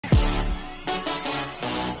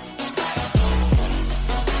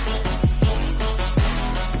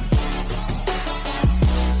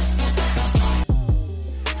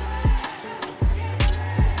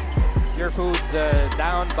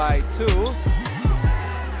down by 2.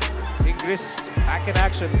 Ingris back in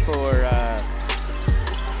action for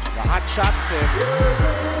the hot shots, and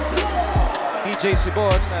PJ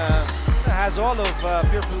Sibon has all of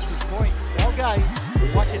Pure Foods' points. Now guys,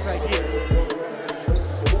 watch it right here.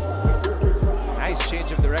 Nice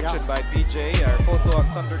change of direction by PJ. Our photo on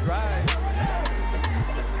Thunder Drive.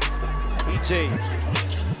 PJ.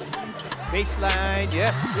 Baseline,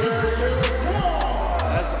 yes.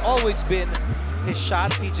 Has always been his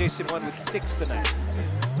shot. PJ Simon with 6 tonight.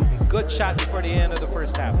 A good shot before the end of the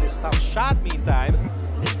first half. This tough shot, meantime,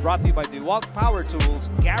 is brought to you by DeWalt Power Tools.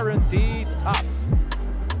 Guaranteed tough.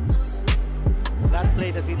 That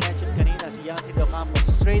play that we mentioned kanina, si Yancy Docampo,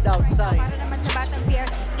 straight outside. Para naman sa batang pair,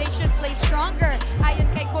 they should play stronger.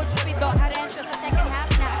 Ayon kay Coach Pido Arencio sa second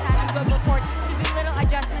half, naasahan ng global court to do little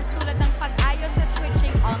adjustments tulad ng pag-ayos sa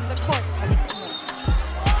switching on the court.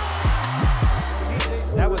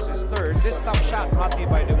 That was his third. This tough shot brought to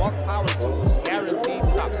you by DeWalt Power Tools. Guaranteed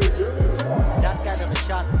tough. That kind of a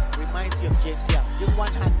shot reminds you of James Young. Yung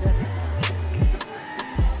one-hander.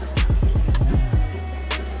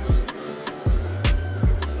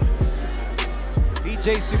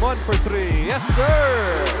 PJ Simon for 3. Yes,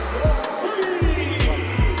 sir!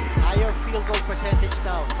 Higher field goal percentage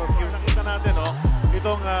now for Pure. Nakita natin, oh,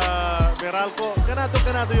 itong Meralco,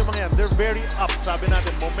 ganado yung mga yan. They're very up, sabi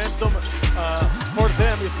natin. Momentum for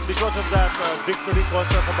them is because of that victory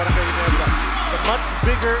contra sa Barangay Ginebra. A much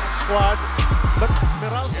bigger squad, but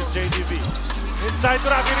Meralco is JDV. Inside to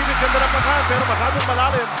Rafi Rivas, ganda na pasan, pero masyadong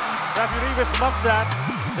malalim. Rafi Rivas muffed that.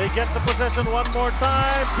 They get the possession one more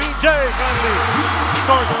time. PJ finally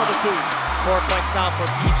scores another 2. 4 points now for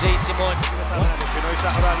PJ Simon. Pinoy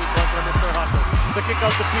Sakuragi contra Mr. Hustle. The kick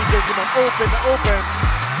out to PJ Simon. Open.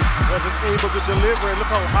 Wasn't able to deliver. Look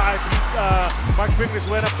how high Mark Fingers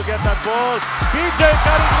went up to get that ball. PJ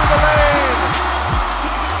cutting through the lane.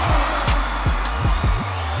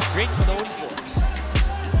 Great for the own four.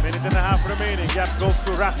 Minute and a half remaining. Gap goes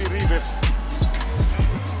to Rafi Rivas.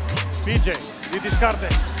 PJ. Didiscarte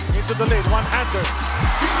into the lane, one-hander.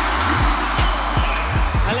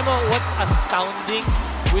 Alam mo, what's astounding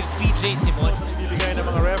with PJ Simon? Ibigay ng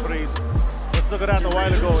mga referees. Let's look at that a while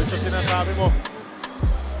ago. Ito sinasabi mo.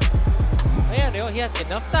 Ayan, he has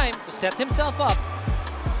enough time to set himself up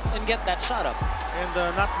and get that shot up. And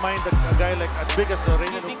not mind a guy like as big as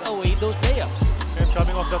Reina. Giving away those layups. And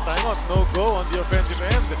coming off the timeout, no go on the offensive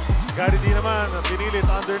end. Gary D naman, pinilit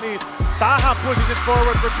underneath. Taha pushes it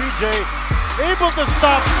forward for PJ. Able to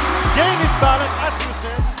stop, gain his balance, as you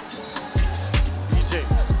said. PJ,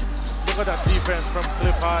 look at that defense from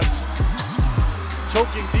Cliff Hodge.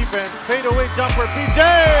 Choking defense, fadeaway jumper, PJ!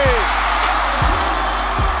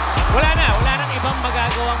 Wala nang ibang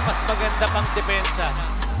magagawang mas maganda pang depensa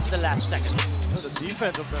in the last seconds. The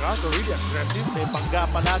defense of Meralco really aggressive. May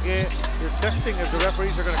pangga palagi. They're testing if the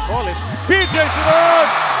referees are going to call it. PJ Simon!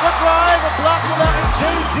 The drive, a block to that, and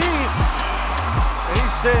JD. And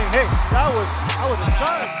he's saying, hey, that was a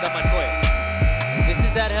shot. This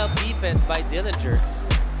is that help defense by Dillinger.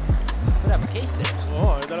 Could have a case there.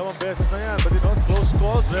 Oh, dalawang beses na yan. But you know, close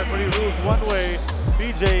calls. Referee rules one way.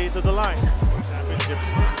 PJ to the line. Championships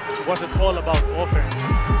wasn't all about offense.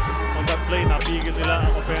 On that play, napigil nila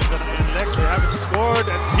ang offense ng NLEX. They haven't scored.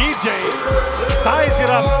 And PJ ties it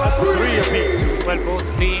up at 3 apiece. Well, both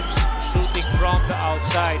teams shooting from the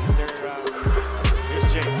outside. Here's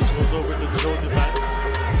James. Goes over to the zone defense.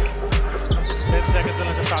 10 seconds na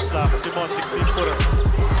lang sa shot clock. Simon, 16-footer.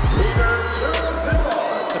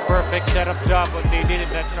 It's a perfect setup job what they did in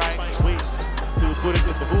that triangle. Ways to put it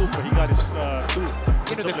in the hoop, but he got his 2.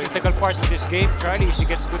 You know, the critical part of this game, Charlie, is he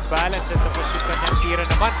gets good balance at tapos yung kanyang tira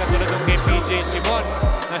naman. Katulad ng kay PJ Simon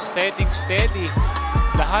na steady.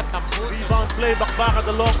 Lahat ng rebound play, bakbaka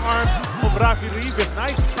the long arms of Rafi Rivas.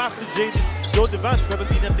 Nice pass to Joe Devance, pero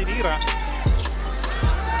hindi na tinira.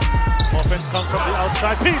 Offense comes from the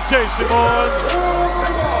outside. PJ Simon!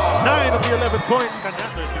 9 of the 11 points. Kanya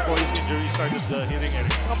before his injury started the hitting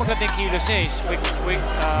area. Magandang kilos niya is quick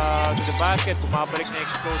to the basket, bumabalik na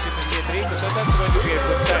explosive na Rodrigo. So that's going to be a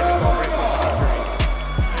good sign recovering from the injury.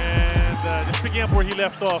 And just picking up where he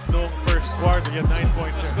left off no first quarter, he had 9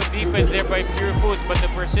 points there. Good defense there by Pure Foods, but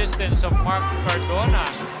the persistence of Mark Cardona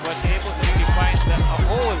was able to really find a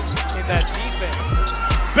hole in that defense.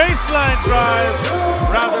 Baseline drive,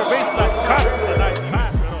 rather baseline cut. A nice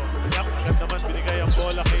pass. Pero Yap agad naman binigay ang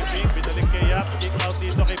bola kay Bing. Binalik kay Yap. Kick out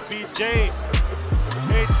dito kay PJ.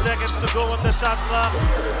 8 seconds to go on the shot clock.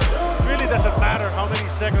 Really doesn't matter how many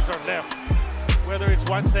seconds are left. Whether it's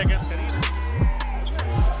 1 second.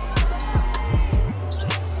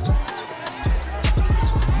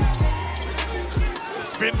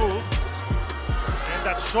 Spin move.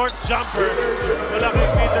 that short jumper. Mula kay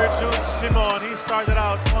Peter June Simon. He started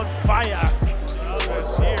out on fire.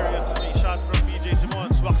 Here is the shot from PJ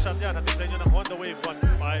Simon. Swak shot yan. Hatid sa inyo ng Honda Wave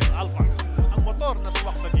 1.5 Alpha. Ang motor na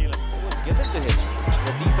swak sa gilas. It was given to him.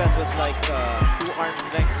 The defense was like 2 arm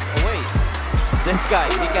lengths away. This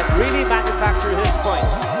guy, he can really manufacture his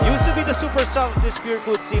points. Used to be the super sub of this Pure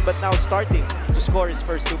Foods team, but now starting to score his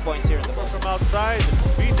first 2 points here in the ball. From outside,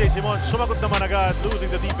 PJ Simon sumagot naman agad,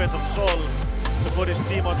 losing the defense of Sol to put his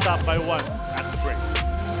team on top by 1 at the break.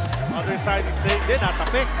 Other side is saying, they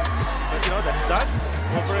natapik. But you know, that's done.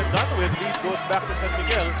 Over and done with. Lead goes back to San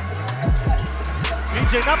Miguel.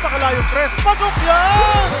 PJ, napakalayo press. Pasok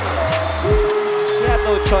yan! He had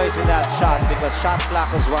no choice with that shot because shot clock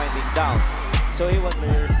was winding down. So he was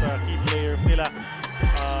key players nila.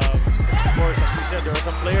 Of course, as we said, there are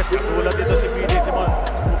some players katulad dito si PJ Simon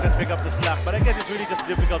who can pick up the slack. But I guess it's really just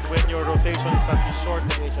difficult when your rotation is suddenly short.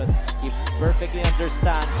 He perfectly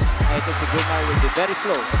understands. I think si Jumar will be very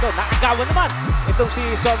slow. Ito, nakagawa naman. Itong si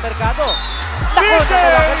Sol Mercado. PJ!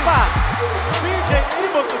 Nako, pa. PJ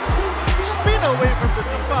able to spin away from the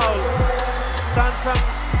foul. Chansang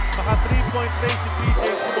maka 3-point play si PJ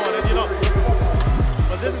Simon. And you know,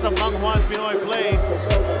 but this is a Mang Juan Pinoy play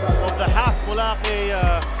of the half mula kay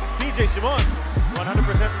PJ Simon. 100%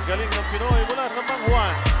 galing ng Pinoy mula sa Mang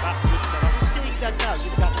Juan. You're seeing that now.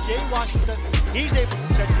 You've got Jay Washington. He's able to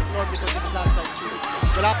stretch the floor because of his outside shooting.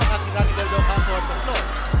 Wala pa nga si Rani Del Campo on the floor.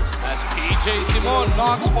 As PJ Simon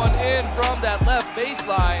knocks one in from that left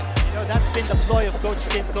baseline. You know, that's been the ploy of Coach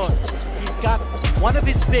Tim Con. He's got one of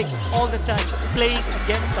his bigs all the time playing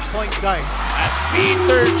against the point guard. As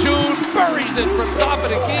Peter June buries it from top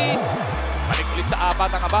of the key. Balik ulit sa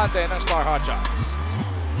apat ang abante ng Star Hotshots.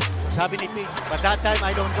 So sabi ni PJ, but that time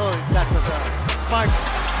I don't know if that was a smart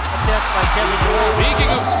attempt by Kevin Rose. Speaking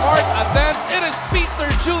of smart attempts, it is Peter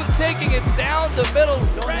June taking it down the middle.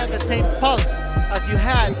 You don't have the same pulse as you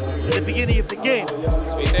had in the beginning of the game.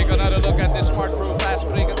 We take another look at this Smart Pro fast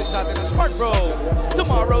break at the shot in the Smart Pro.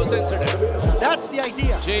 Tomorrow's internet. That's the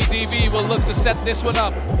idea. JDV will look to set this one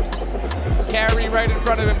up. Carry right in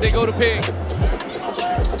front of him. They go to Ping.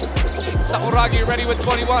 Sakuragi ready with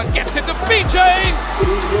 21. Gets it to PJ.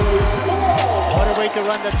 What a way to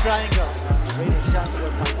run the triangle. Rated shot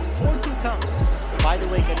for 4-2 counts. By the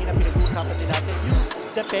way, kanina pinag-uusapan din natin yung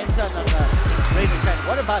depensa ng rated shot.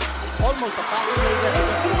 What about almost a fast play there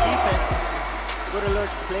because of the defense? Good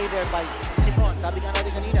alert play there by Simon. Sabi nga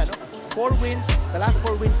natin kanina, no? 4 wins. The last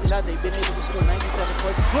 4 wins nila, they've been able to score 97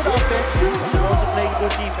 points. Good offense, but they're also playing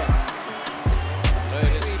good defense.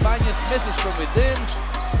 Ibanez misses from within.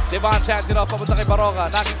 Devon hands it off papunta kay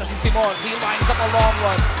Baroka. Nakita si Simon. He lines up a long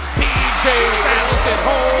one. PJ rattles it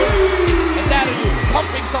home. And that is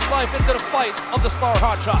pumping some life into the fight of the Star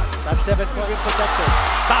Hotshots. That 7-point protected.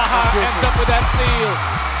 Taha ends up with that steal.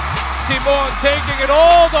 Simon taking it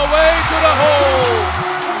all the way to the hole.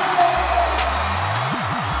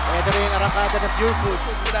 Ito na yung arangkada ng Pure Foods.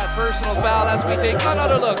 To that personal foul as we take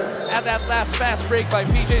another look at that last fast break by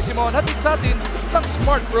PJ Simon. Hatid sa atin ng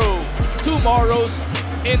Smart Pro. Tomorrow's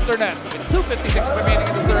internet. With 2:56 remaining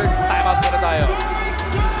in the third. Timeout muna tayo.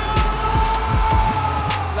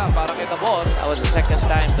 Islam para kay the boss. That was the second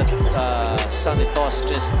time that Sonny Toss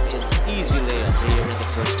missed an easy layup here in the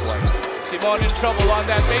first quarter. Simon in trouble on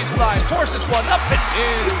that baseline. Forces one up and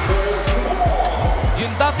in.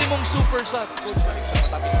 Yung dati mong super sub. Coach balik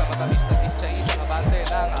sa matamis na isa-isa abante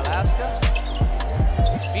ng Alaska.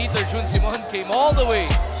 Peter June Simon came all the way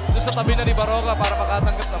doon sa tabi na ni Baroka para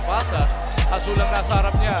makatanggap ng pasa. Azulang nasa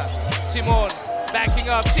harap niya. Simon backing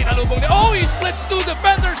up. Sinalubong niya. Oh, he splits 2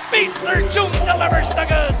 defenders. Peter June delivers the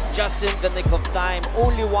goods. Just in the nick of time.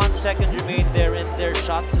 Only 1 second remained there in their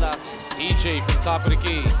shot clock. EJ from top of the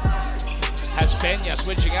key. Has Peña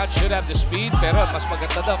switching out, should have the speed, pero mas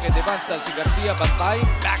maganda daw kay Devance dahil si Garcia bantay.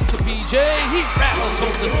 Back to PJ, he rattles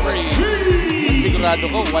home the three.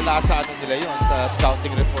 Sigurado ko, wala sa ano nila yun, sa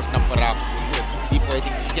scouting report ng Barako. Hindi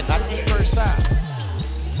pwedeng bigyan natin. First half.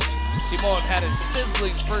 Simon had his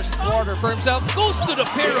sizzling first quarter for himself, goes to the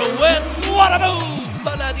pirouette. What a move!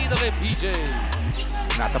 Bala dito kay PJ.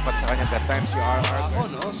 Natapat sa kanya that time si RR.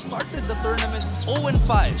 Ako, no? Started the tournament 0-5,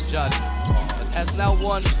 Johnny. But has now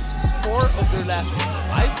won 4 of their last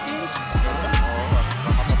 5 games.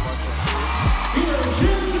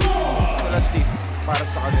 Well, at least, para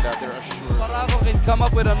sa kanila, they're assured. Barako can come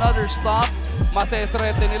up with another stop.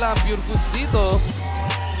 Matetrete nila ang Pure Foods dito.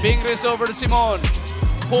 Fingers over to Simon.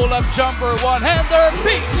 Pull-up jumper, one-hander.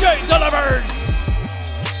 PJ delivers!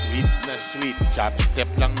 Sweet na sweet. Chop step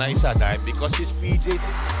lang na isa dahil because he's PJ.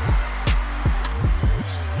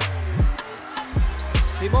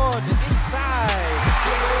 Simon inside.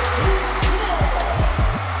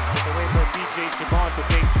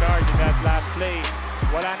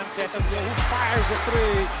 Set of who fires a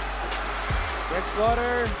three. Greg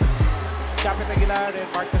Slaughter, Japet Aguilar, and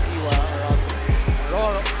Mark Natiwa are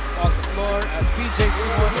on the floor as PJ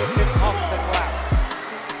Simon hits it off the glass.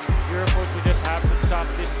 Your coach will just have to chop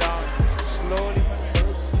this down slowly.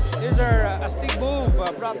 Here's our astig move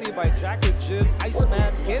brought to you by Jack and Jill,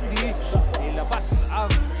 Iceman, Candy. Nilabas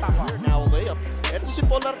ang tapa. Now layup. Ito si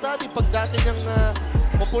Paul Ardadi, pag dati niyang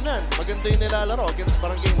oponent, maganda yung nilalaro against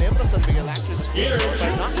Barangay Nebra San Miguel. Actually, if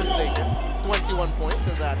I'm not mistaken, 21 points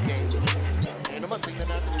in that game. Ngayon naman, tingnan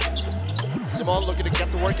natin. Simon looking to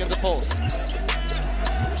get to work in the post.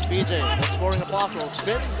 Here's PJ, the scoring apostle,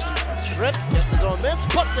 spins, strip, gets his own miss,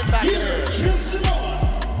 puts it back in.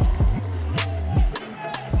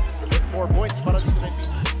 4 points para dito kay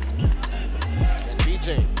PJ. And PJ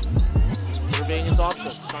surveying his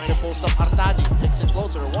options, trying to post up Ardadi, takes it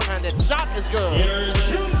closer, one-handed shot is good. You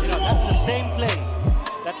know, that's the same play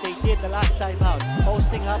that they did the last time out,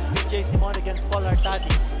 posting up PJ Simon against Paul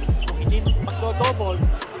Ardadi. Kung hindi magdo-double,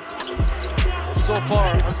 So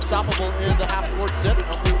far, unstoppable in the half-court set.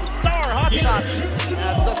 Star hot shot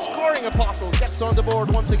as the scoring apostle gets on the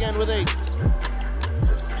board once again with 8.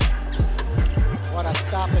 what a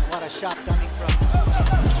stop and what a shot coming from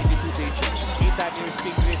Kita near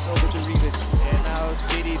Pingris over to Rivas. And now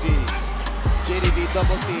JDB. JDB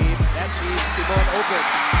double team. That leaves Simon open.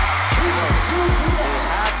 They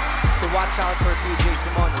have to watch out for PJ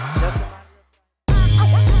Simon. It's just a matter